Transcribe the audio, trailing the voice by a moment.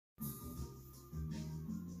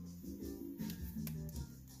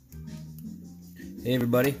Hey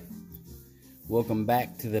everybody, welcome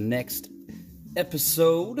back to the next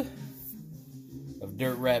episode of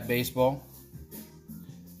Dirt Rat Baseball.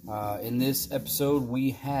 In this episode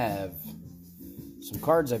we have some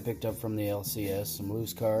cards I picked up from the LCS, some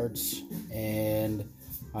loose cards, and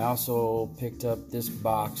I also picked up this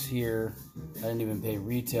box here. I didn't even pay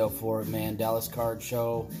retail for it, man. Dallas Card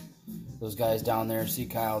Show, those guys down there, see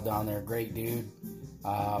Kyle down there, great dude.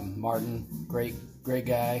 Martin, great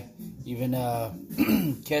guy. Even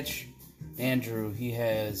Catch Andrew, he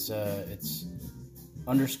has it's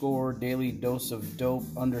 _ daily dose of dope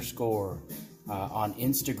 _ on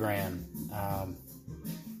Instagram.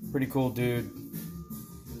 Pretty cool dude.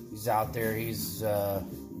 He's out there, he's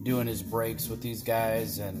doing his breaks with these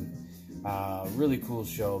guys, and really cool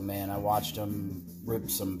show, man. I watched them rip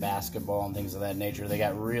some basketball and things of that nature. They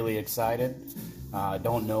got really excited. I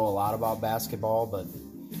don't know a lot about basketball, but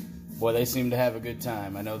boy, they seem to have a good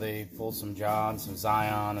time. I know they pulled some John, some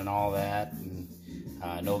Zion, and all that. And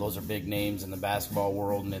I know those are big names in the basketball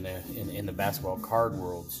world and in the basketball card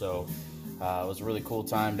world. So it was a really cool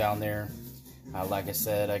time down there. Like I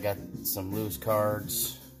said, I got some loose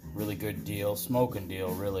cards. Really good deal, smoking deal,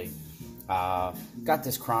 really. Got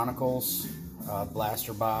this Chronicles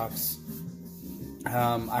blaster box.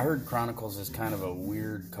 I heard Chronicles is kind of a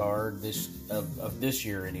weird card of this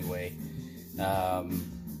year anyway.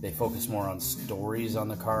 They focus more on stories on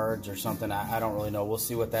the cards or something. I don't really know. We'll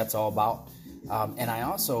see what that's all about. And I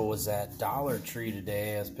also was at Dollar Tree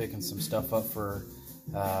today. I was picking some stuff up for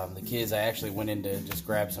the kids. I actually went in to just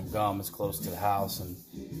grab some gum. It's close to the house. And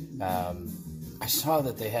I saw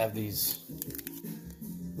that they have these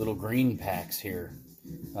little green packs here.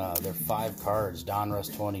 They're 5 cards, Donruss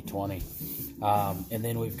 2020. And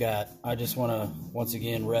then we've got, I just want to once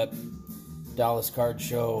again rep Dallas Card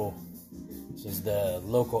Show. This is the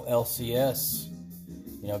local LCS.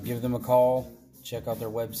 You know, give them a call. Check out their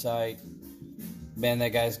website. Man, that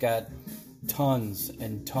guy's got tons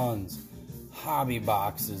and tons. Hobby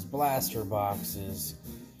boxes, blaster boxes,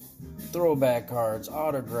 throwback cards,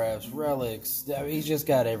 autographs, relics. I mean, he's just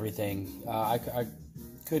got everything. I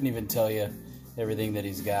couldn't even tell you everything that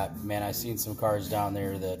he's got. Man, I've seen some cards down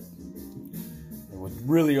there that would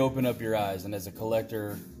really open up your eyes. And as a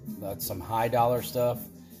collector, that's some high dollar stuff,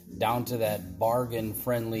 down to that bargain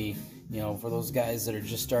friendly, you know, for those guys that are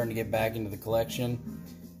just starting to get back into the collection.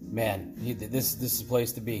 Man, this is the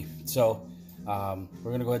place to be. So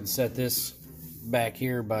we're gonna go ahead and set this back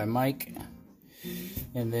here by Mike,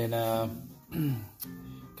 and then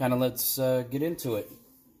kind of let's get into it.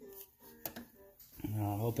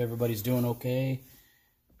 I hope everybody's doing okay,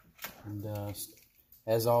 and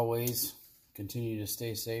as always, continue to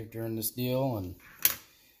stay safe during this deal. And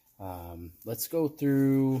let's go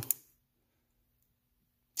through.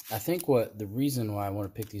 I think the reason why I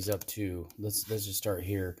want to pick these up too. Let's just start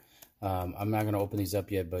here. I'm not going to open these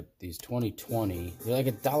up yet, but these 2020, they're like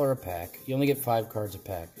 $1 a pack. You only get 5 cards a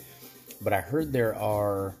pack. But I heard there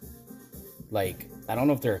are, like, I don't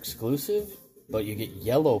know if they're exclusive, but you get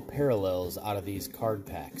yellow parallels out of these card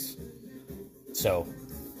packs. So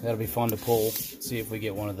that'll be fun to pull. See if we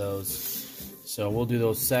get one of those. So we'll do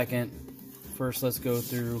those second. First, let's go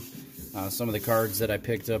through some of the cards that I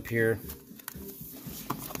picked up here.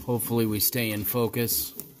 Hopefully we stay in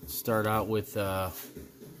focus. Start out with, I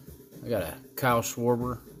got a Kyle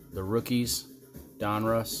Schwarber, the rookies,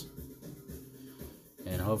 Donruss.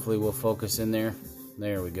 And hopefully we'll focus in there.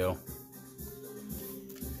 There we go.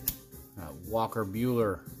 Walker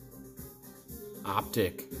Buehler,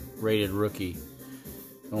 Optic, rated rookie.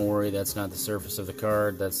 Don't worry, that's not the surface of the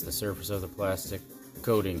card. That's the surface of the plastic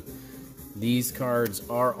coating. These cards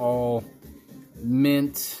are all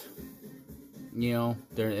mint. You know,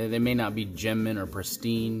 they may not be gem mint or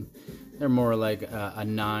pristine. They're more like a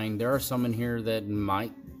 9. There are some in here that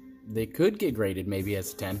they could get graded maybe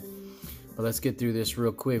as a 10. But let's get through this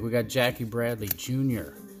real quick. We got Jackie Bradley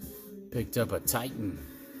Jr. Picked up a Titan.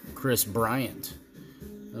 Chris Bryant.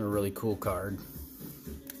 Another really cool card.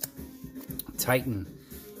 Titan.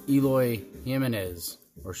 Eloy Jimenez.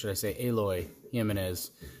 Or should I say Eloy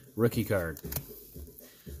Jimenez. Rookie card.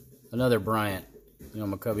 Another Bryant. You know,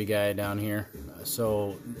 I'm a Cubby guy down here.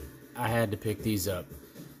 So I had to pick these up.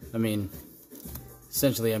 I mean,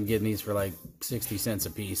 essentially I'm getting these for like 60 cents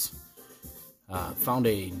a piece. Found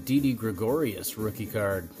a Didi Gregorius rookie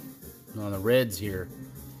card on the Reds here.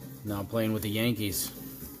 Now playing with the Yankees.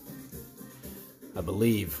 I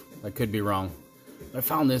believe. I could be wrong. But I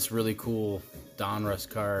found this really cool Donruss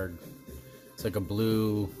card. It's like a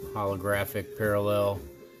blue holographic parallel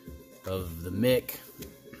of the Mick.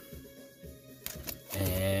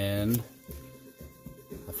 And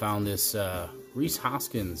I found this Rhys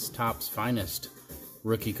Hoskins Topps Finest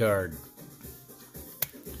rookie card.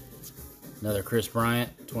 Another Chris Bryant,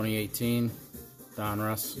 2018,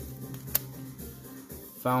 Donruss.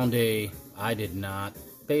 Found I did not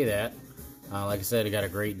pay that. Like I said, I got a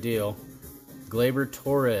great deal. Gleyber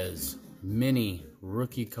Torres, mini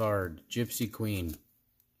rookie card, Gypsy Queen.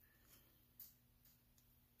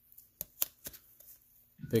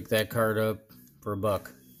 Picked that card up for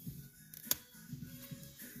 $1.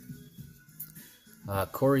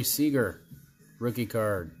 Corey Seager, rookie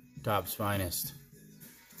card, Topps Finest.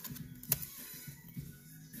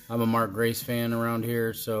 I'm a Mark Grace fan around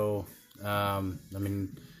here, so, I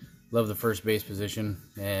mean, love the first base position,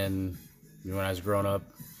 and when I was growing up,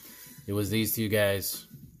 it was these two guys,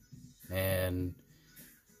 and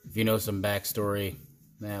if you know some backstory,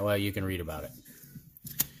 well, you can read about it.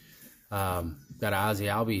 Got Ozzie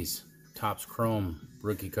Albies, Topps Chrome,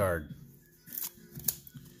 rookie card.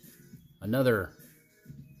 Another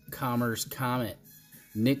Commerce Comet,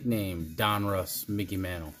 nickname Donruss, Mickey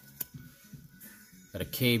Mantle. Got a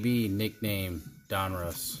KB, nickname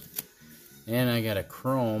Donruss. And I got a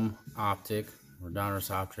Chrome Optic, or Donruss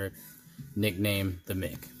Optic, nickname The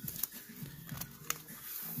Mick.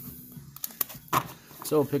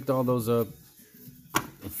 So picked all those up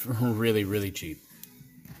for really, really cheap.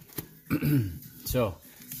 So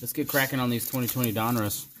let's get cracking on these 2020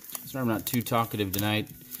 Donruss. Sorry I'm not too talkative tonight.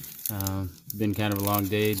 Been kind of a long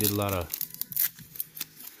day. Did a lot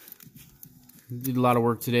of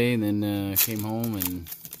work today, and then came home and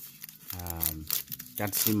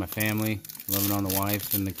got to see my family, loving on the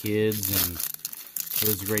wife and the kids, and it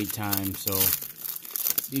was a great time. So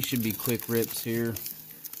these should be quick rips here.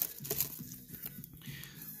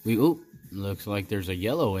 Looks like there's a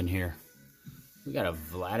yellow in here. We got a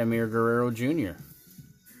Vladimir Guerrero Jr.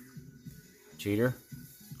 Cheater.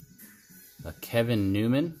 A Kevin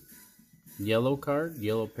Newman yellow card,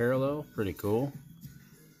 yellow parallel, pretty cool.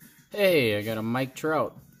 Hey, I got a Mike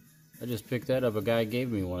Trout. I just picked that up. A guy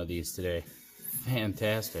gave me one of these today.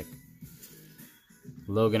 Fantastic.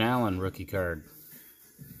 Logan Allen rookie card.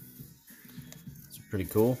 It's pretty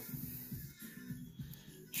cool.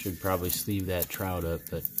 Should probably sleeve that Trout up,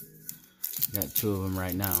 but got two of them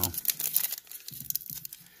right now.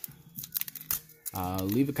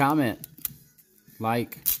 Leave a comment,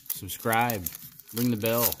 like, subscribe, ring the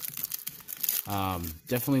bell.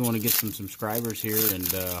 Definitely want to get some subscribers here, and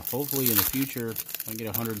hopefully in the future, if I get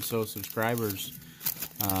 100 or so subscribers,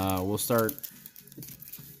 we'll start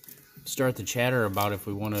the chatter about if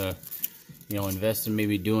we want to, invest in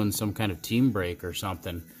maybe doing some kind of team break or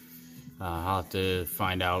something. I'll have to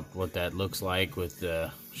find out what that looks like with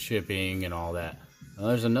shipping and all that.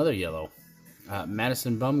 There's another yellow.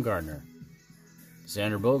 Madison Bumgarner.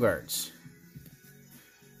 Xander Bogaerts.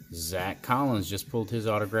 Zach Collins just pulled his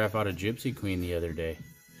autograph out of Gypsy Queen the other day.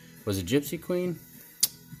 Was it Gypsy Queen?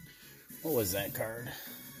 What was that card?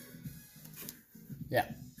 Yeah.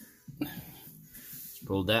 Just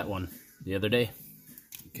pulled that one the other day.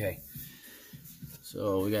 Okay.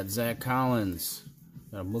 So we got Zach Collins,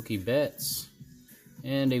 got a Mookie Betts,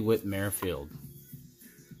 and a Whit Merrifield.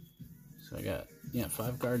 So I got,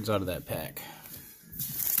 5 cards out of that pack.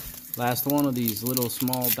 Last one of these little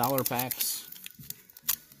small dollar packs.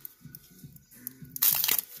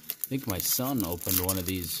 I think my son opened one of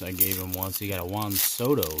these. I gave him once. He got a Juan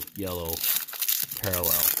Soto yellow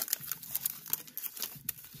parallel.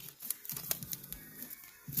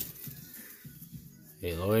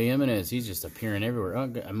 Eloy Jimenez, he's just appearing everywhere.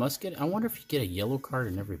 I wonder if you get a yellow card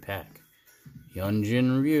in every pack.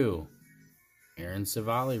 Hyunjin Ryu. Aaron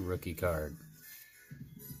Savali rookie card.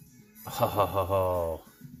 Oh,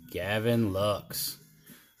 Gavin Lux.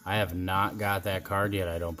 I have not got that card yet,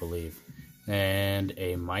 I don't believe. And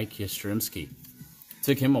a Mike Yastrzemski.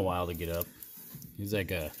 Took him a while to get up. He's like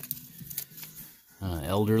a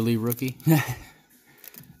elderly rookie.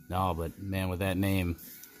 No, but man, with that name,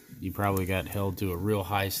 you probably got held to a real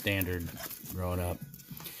high standard growing up.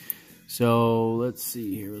 So let's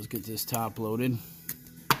see here. Let's get this top loaded.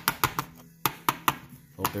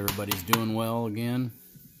 Hope everybody's doing well again.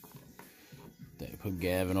 Put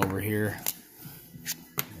Gavin over here.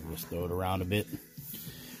 I'll just throw it around a bit.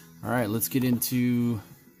 Alright, let's get into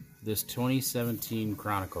this 2017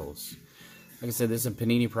 Chronicles. Like I said, this is a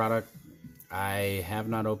Panini product. I have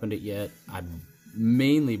not opened it yet. I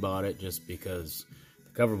mainly bought it just because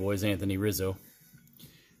the cover boy is Anthony Rizzo.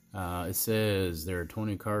 It says there are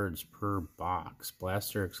 20 cards per box.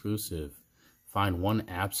 Blaster exclusive. Find one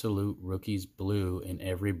absolute rookies blue in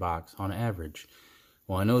every box on average.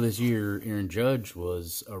 Well, I know this year Aaron Judge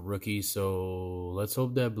was a rookie, so let's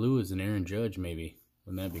hope that blue is an Aaron Judge maybe.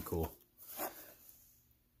 Wouldn't that be cool?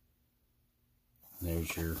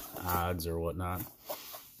 There's your odds or whatnot.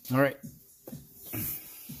 All right.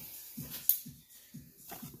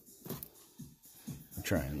 I'll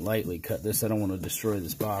try and lightly cut this. I don't want to destroy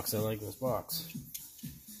this box. I like this box.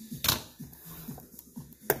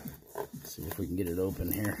 Let's see if we can get it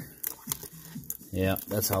open here. Yeah,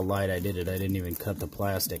 that's how light I did it. I didn't even cut the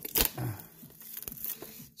plastic.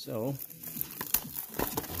 So,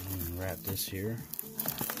 I'm going to wrap this here.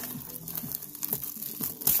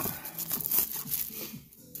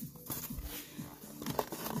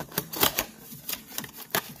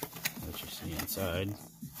 What you see inside.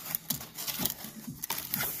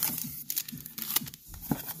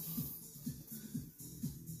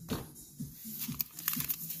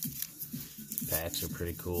 Packs are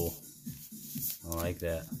pretty cool. I like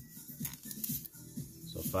that.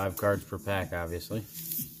 So 5 cards per pack, obviously.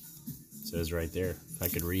 It says right there, if I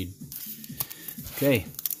could read. Okay.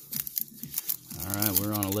 Alright,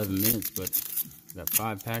 we're on 11 minutes, but we've got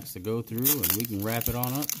 5 packs to go through, and we can wrap it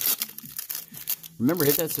on up. Remember,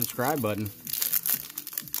 hit that subscribe button.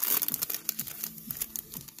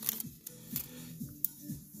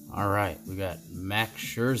 Alright, we got Max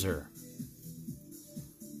Scherzer,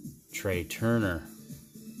 Trey Turner,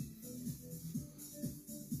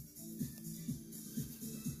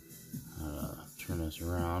 turn this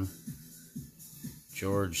around,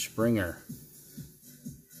 George Springer.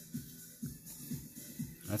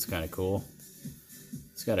 That's kind of cool.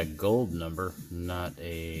 It's got a gold number, not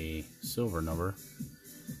a silver number.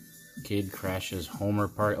 Kid crashes homer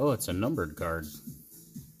party. Oh, it's a numbered card.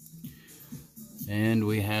 And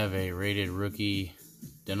we have a rated rookie,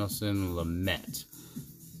 Denelson Lamet.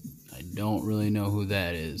 I don't really know who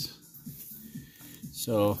that is.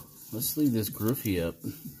 So let's leave this Griffey up.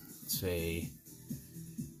 It's a,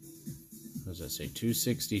 what does that say?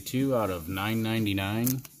 262 out of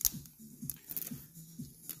 999.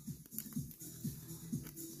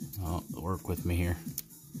 Oh, work with me here.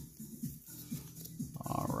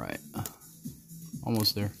 Alright.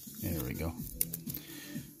 Almost there. Yeah, there we go.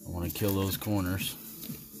 I want to kill those corners.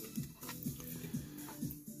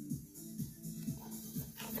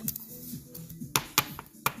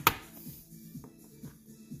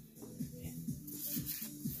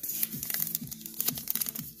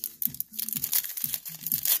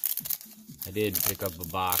 I did pick up a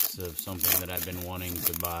box of something that I've been wanting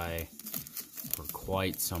to buy for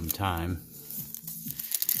quite some time.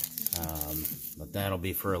 But that'll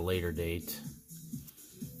be for a later date.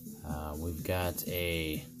 We've got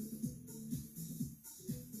a,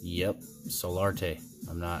 yep, Solarte.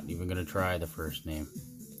 I'm not even going to try the first name.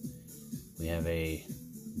 We have a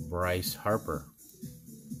Bryce Harper.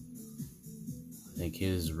 I think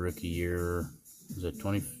his rookie year, was it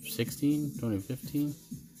 2016, 2015?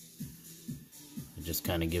 It just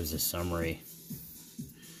kind of gives a summary.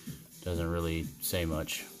 Doesn't really say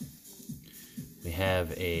much. We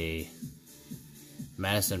have a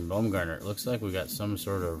Madison Bumgarner. It looks like we got some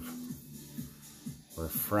sort of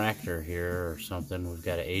refractor here or something. We've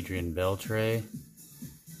got an Adrian Beltre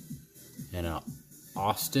and a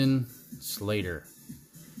Austin Slater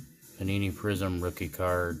Panini Prism rookie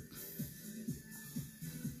card.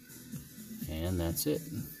 And that's it.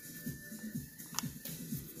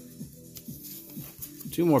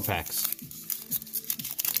 2 more packs.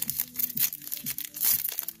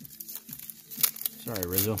 Sorry,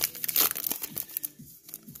 Rizzo.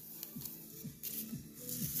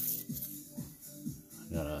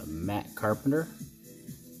 Got a Matt Carpenter,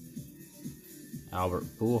 Albert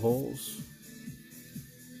Pujols,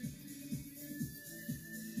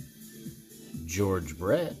 George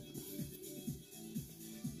Brett,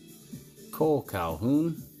 Cole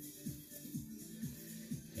Calhoun,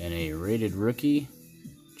 and a rated rookie,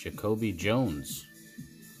 Jacoby Jones.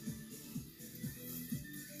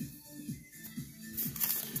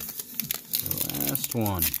 The last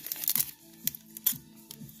one.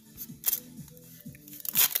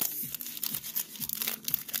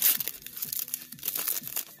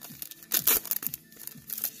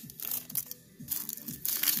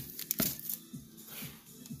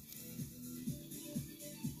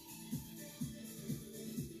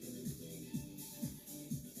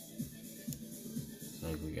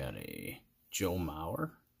 We got a Joe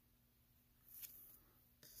Mauer.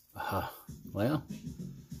 Well,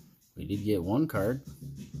 we did get 1 card.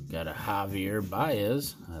 Got a Javier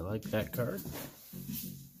Baez. I like that card.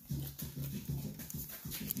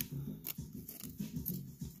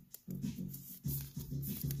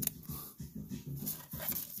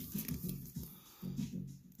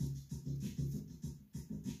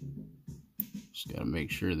 Just got to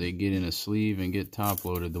make sure they get in a sleeve and get top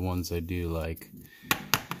loaded, the ones I do like.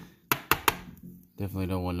 Definitely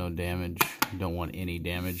don't want no damage. Don't want any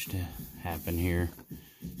damage to happen here.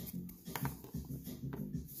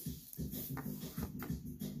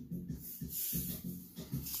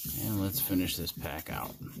 And let's finish this pack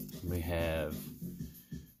out. We have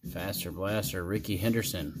Faster Blaster Ricky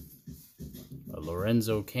Henderson, a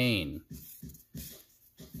Lorenzo Kane,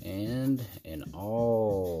 and an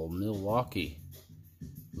all Milwaukee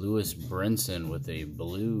Lewis Brinson with a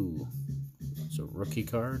blue. It's a rookie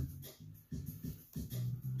card.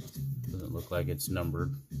 Doesn't look like it's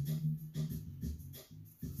numbered.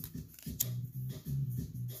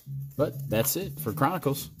 But that's it for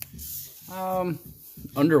Chronicles.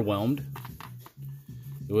 Underwhelmed.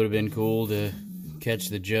 It would have been cool to catch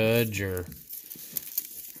the Judge or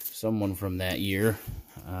someone from that year.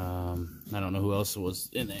 I don't know who else was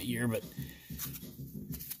in that year, but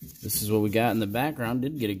this is what we got in the background.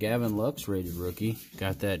 Did get a Gavin Lux rated rookie.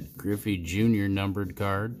 Got that Griffey Jr. numbered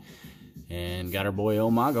card. And got our boy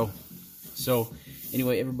El Mago. So,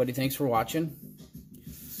 anyway, everybody, thanks for watching.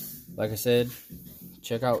 Like I said,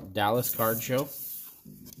 check out Dallas Card Show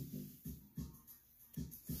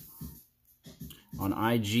on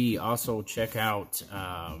IG. Also, check out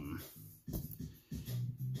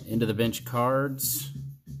Into the Bench Cards.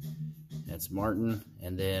 That's Martin.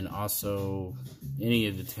 And then also any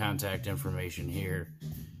of the contact information here.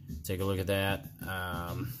 Take a look at that.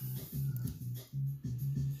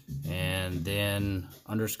 And then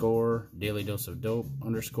underscore Daily Dose of Dope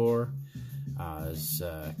underscore is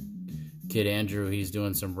Kid Andrew. He's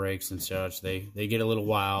doing some breaks and such. They get a little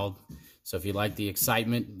wild. So if you like the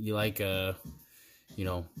excitement, you like you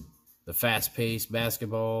know, the fast-paced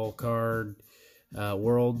basketball card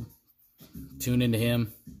world, tune into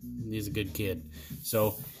him. He's a good kid.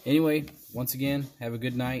 So anyway, once again, have a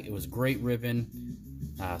good night. It was great ripping.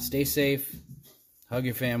 Stay safe. Hug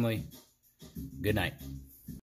your family. Good night.